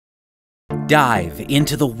Dive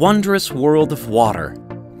into the wondrous world of water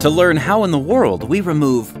to learn how in the world we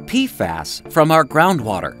remove PFAS from our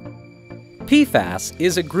groundwater. PFAS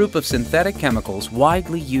is a group of synthetic chemicals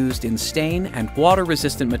widely used in stain and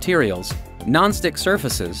water-resistant materials, nonstick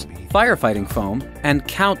surfaces, firefighting foam, and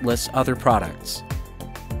countless other products.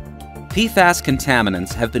 PFAS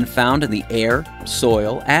contaminants have been found in the air,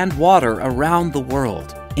 soil, and water around the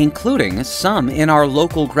world, including some in our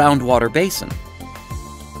local groundwater basin.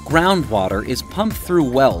 Groundwater is pumped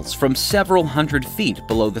through wells from several hundred feet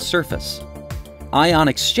below the surface. Ion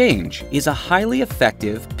exchange is a highly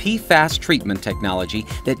effective PFAS treatment technology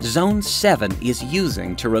that Zone 7 is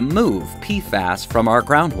using to remove PFAS from our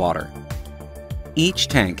groundwater. Each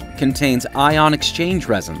tank contains ion exchange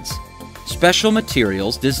resins, special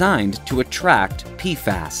materials designed to attract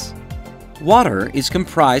PFAS. Water is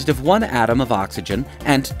comprised of 1 atom of oxygen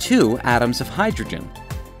and 2 atoms of hydrogen.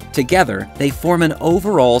 Together, they form an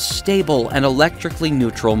overall stable and electrically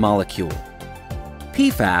neutral molecule.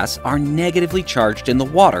 PFAS are negatively charged in the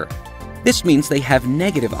water. This means they have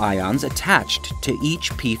negative ions attached to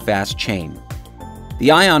each PFAS chain.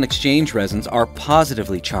 The ion exchange resins are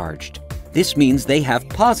positively charged. This means they have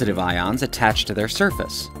positive ions attached to their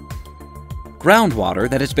surface. Groundwater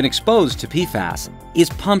that has been exposed to PFAS is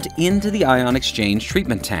pumped into the ion exchange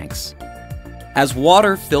treatment tanks. As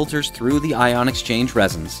water filters through the ion exchange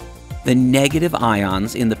resins, the negative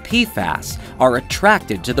ions in the PFAS are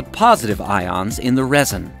attracted to the positive ions in the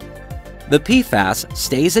resin. The PFAS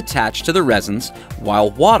stays attached to the resins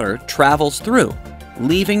while water travels through,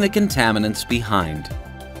 leaving the contaminants behind.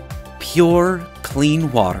 Pure, clean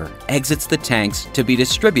water exits the tanks to be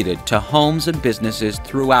distributed to homes and businesses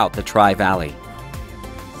throughout the Tri-Valley.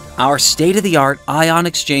 Our state-of-the-art ion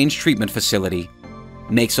exchange treatment facility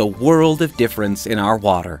makes a world of difference in our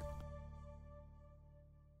water.